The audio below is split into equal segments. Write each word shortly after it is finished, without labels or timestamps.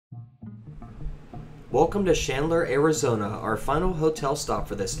Welcome to Chandler, Arizona, our final hotel stop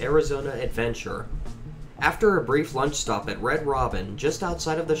for this Arizona adventure. After a brief lunch stop at Red Robin, just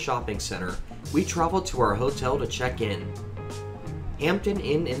outside of the shopping center, we traveled to our hotel to check in. Hampton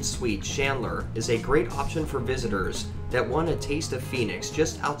Inn Suites Chandler is a great option for visitors that want a taste of Phoenix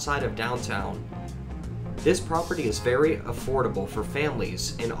just outside of downtown. This property is very affordable for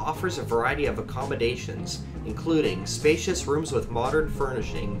families and offers a variety of accommodations, including spacious rooms with modern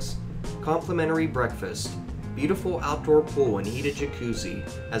furnishings, complimentary breakfast, beautiful outdoor pool and heated jacuzzi,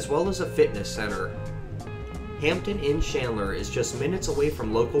 as well as a fitness center. Hampton Inn Chandler is just minutes away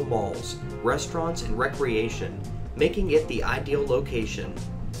from local malls, restaurants, and recreation, making it the ideal location.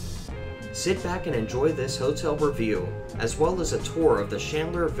 Sit back and enjoy this hotel review, as well as a tour of the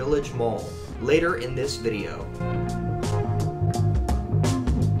Chandler Village Mall, later in this video.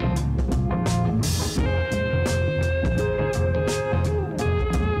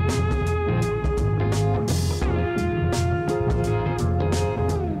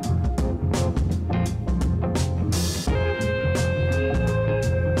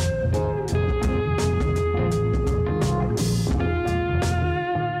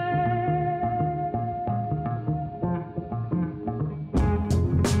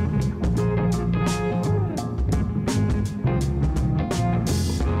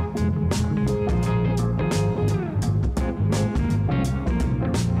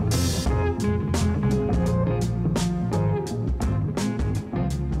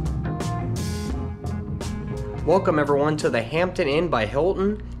 Welcome everyone to the Hampton Inn by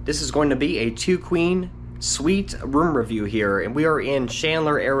Hilton. This is going to be a 2-queen suite room review here, and we are in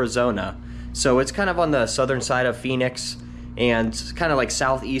Chandler, Arizona. So it's kind of on the southern side of Phoenix and kind of like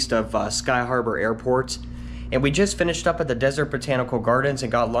southeast of Sky Harbor Airport. And we just finished up at the Desert Botanical Gardens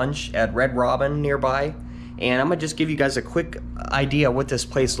and got lunch at Red Robin nearby. And I'm gonna just give you guys a quick idea what this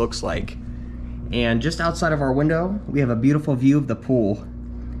place looks like. And just outside of our window, we have a beautiful view of the pool,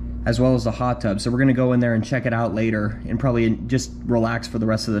 as well as the hot tub. So we're gonna go in there and check it out later and probably just relax for the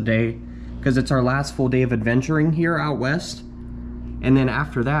rest of the day, because it's our last full day of adventuring here out west. And then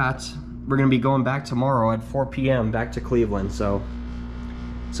after that, we're gonna be going back tomorrow at 4 p.m. back to Cleveland. So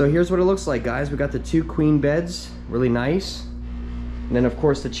here's what it looks like, guys. We got the 2 queen beds, really nice. And then of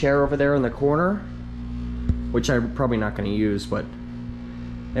course the chair over there in the corner, which I'm probably not gonna use, but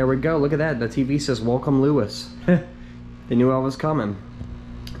there we go. Look at that, the TV says welcome Lewis. They knew I was coming.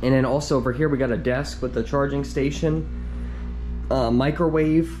 And then also over here we got a desk with the charging station,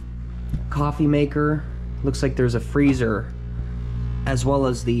 microwave, coffee maker. Looks like there's a freezer, as well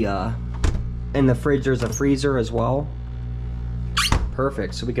as the in the fridge there's a freezer as well.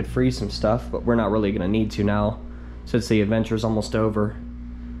 Perfect, so we could freeze some stuff, but we're not really gonna need to now since the adventure's almost over.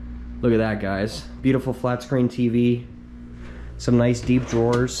 Look at that, guys. Beautiful flat screen TV, some nice deep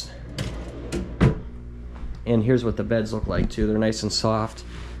drawers. And here's what the beds look like too. They're nice and soft.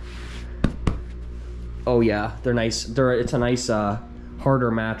 Oh yeah, they're nice. It's a nice harder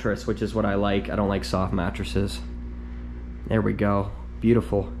mattress, which is what I like. I don't like soft mattresses. There we go,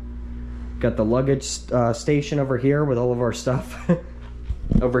 beautiful. Got the luggage station over here with all of our stuff.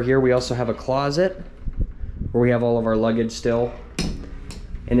 Over here we also have a closet where we have all of our luggage still.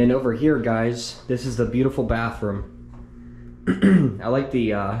 And then over here, guys, this is the beautiful bathroom. I like the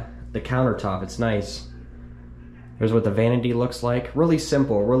countertop, it's nice. Here's what the vanity looks like. Really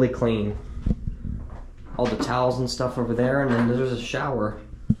simple, really clean. All the towels and stuff over there, and then there's a shower.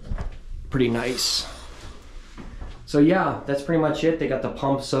 Pretty nice. So yeah, that's pretty much it. They got the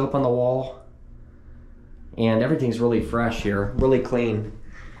pump soap on the wall, and everything's really fresh here, really clean.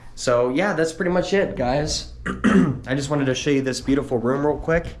 So yeah, that's pretty much it, guys. I just wanted to show you this beautiful room real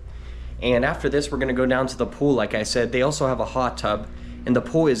quick, and after this we're gonna go down to the pool. Like I said, they also have a hot tub, and the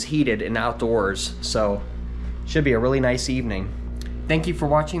pool is heated and outdoors, so should be a really nice evening. Thank you for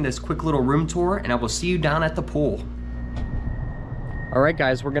watching this quick little room tour, and I will see you down at the pool. All right,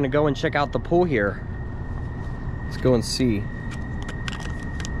 guys, we're gonna go and check out the pool here. Let's go and see.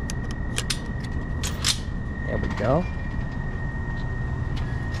 There we go.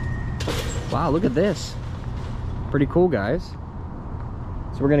 Wow, look at this. Pretty cool, guys.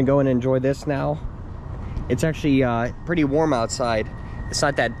 So we're gonna go and enjoy this now. It's actually pretty warm outside. It's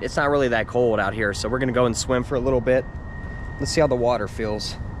not really that cold out here, so we're gonna go and swim for a little bit. Let's see how the water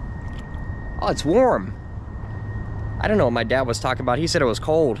feels. Oh, it's warm. I don't know what my dad was talking about. He said it was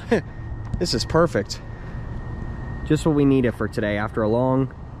cold. This is perfect. Just what we needed for today after a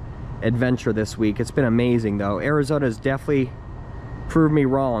long adventure this week. It's been amazing though. Arizona's definitely proved me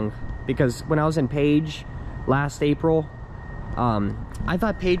wrong, because when I was in Page last April, I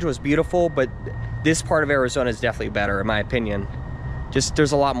thought Page was beautiful, but this part of Arizona is definitely better in my opinion. Just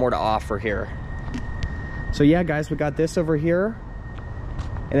there's a lot more to offer here. So yeah, guys, we got this over here.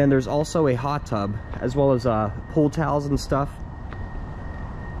 And then there's also a hot tub, as well as pool towels and stuff.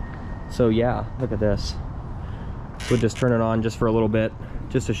 So yeah, look at this. We'll just turn it on just for a little bit,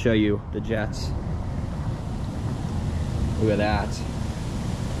 just to show you the jets. Look at that.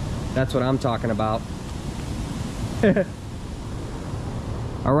 That's what I'm talking about.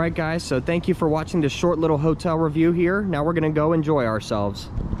 All right, guys, so thank you for watching this short little hotel review here. Now we're gonna go enjoy ourselves.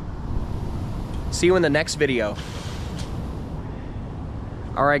 See you in the next video.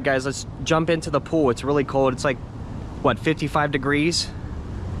 All right, guys, let's jump into the pool. It's really cold. It's like, what, 55 degrees?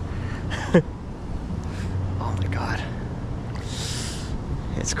 Oh my God.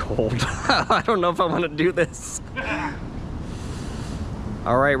 It's cold. I don't know if I want to do this.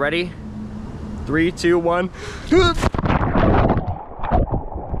 All right, ready? 3, 2, 1.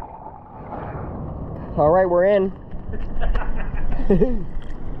 All right, we're in.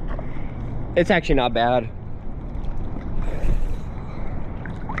 It's actually not bad.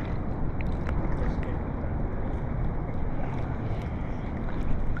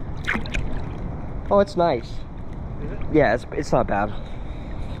 Oh, it's nice. Is it? Yeah, it's not bad.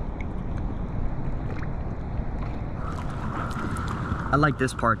 I like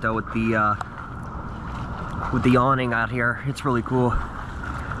this part though with the awning out here. It's really cool.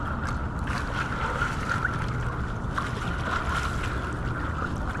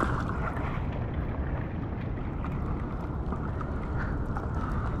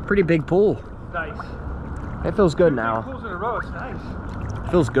 Pretty big pool. Nice. It feels good now. Pools in a row, it's nice.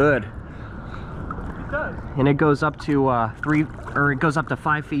 Feels good. It does. And it goes up to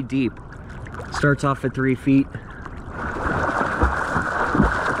 5 feet deep. Starts off at 3 feet.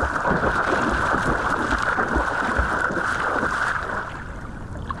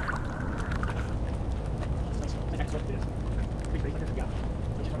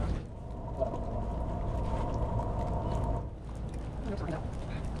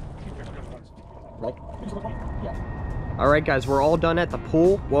 All right, guys, we're all done at the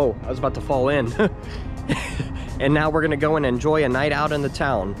pool. Whoa, I was about to fall in. And now we're gonna go and enjoy a night out in the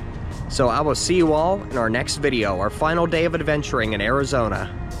town. So I will see you all in our next video, our final day of adventuring in Arizona.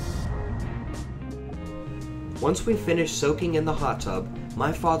 Once we finished soaking in the hot tub,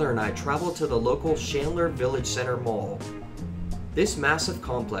 my father and I traveled to the local Chandler Village Center Mall. This massive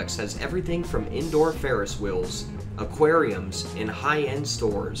complex has everything from indoor Ferris wheels, aquariums, and high-end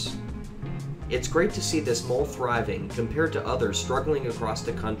stores. It's great to see this mall thriving compared to others struggling across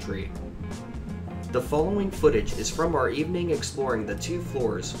the country. The following footage is from our evening exploring the 2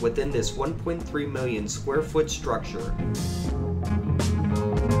 floors within this 1.3 million square foot structure.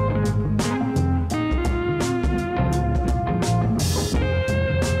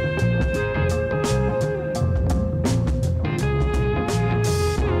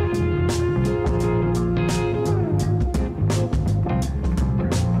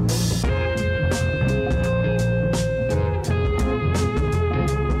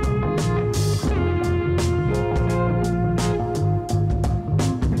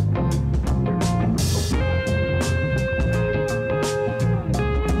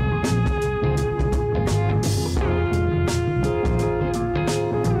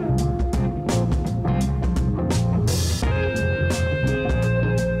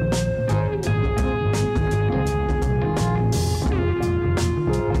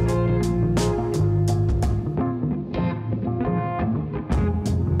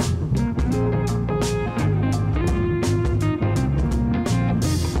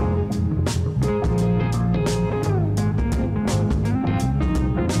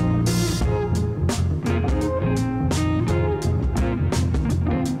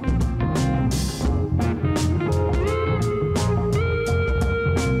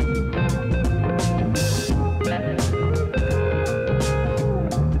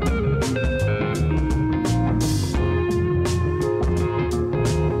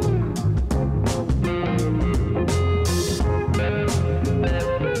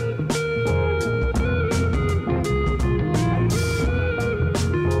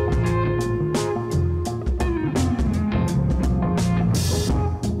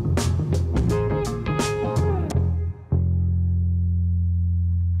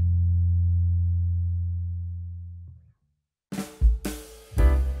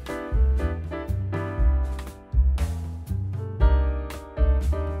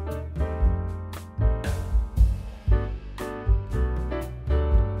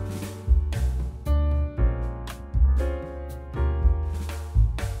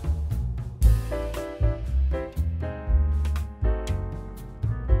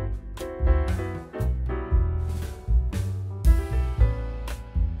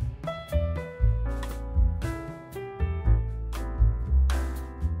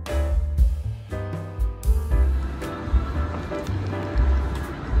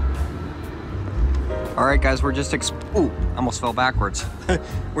 All right, guys, we're just ooh, almost fell backwards.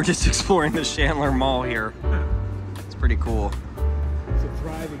 We're just exploring the Chandler Mall here. It's pretty cool. It's a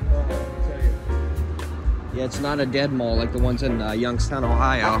thriving mall, let me tell you. Yeah, it's not a dead mall like the ones in Youngstown,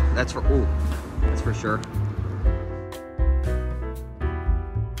 Ohio. That's for sure.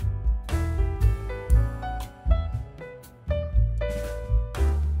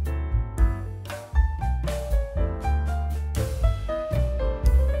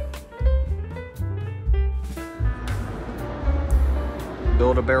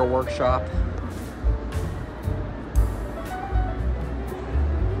 Build-A-Bear workshop.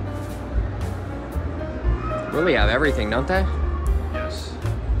 Really have everything, don't they? Yes.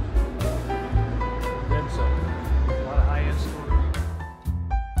 Then some. A lot of high-end stores.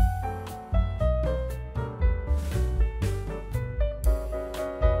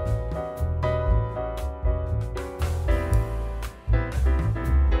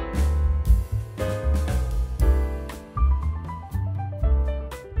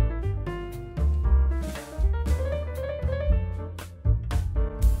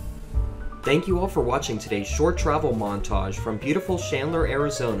 Thank you all for watching today's short travel montage from beautiful Chandler,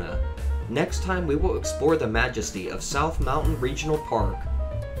 Arizona. Next time we will explore the majesty of South Mountain Regional Park.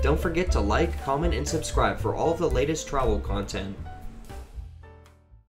 Don't forget to like, comment, and subscribe for all of the latest travel content.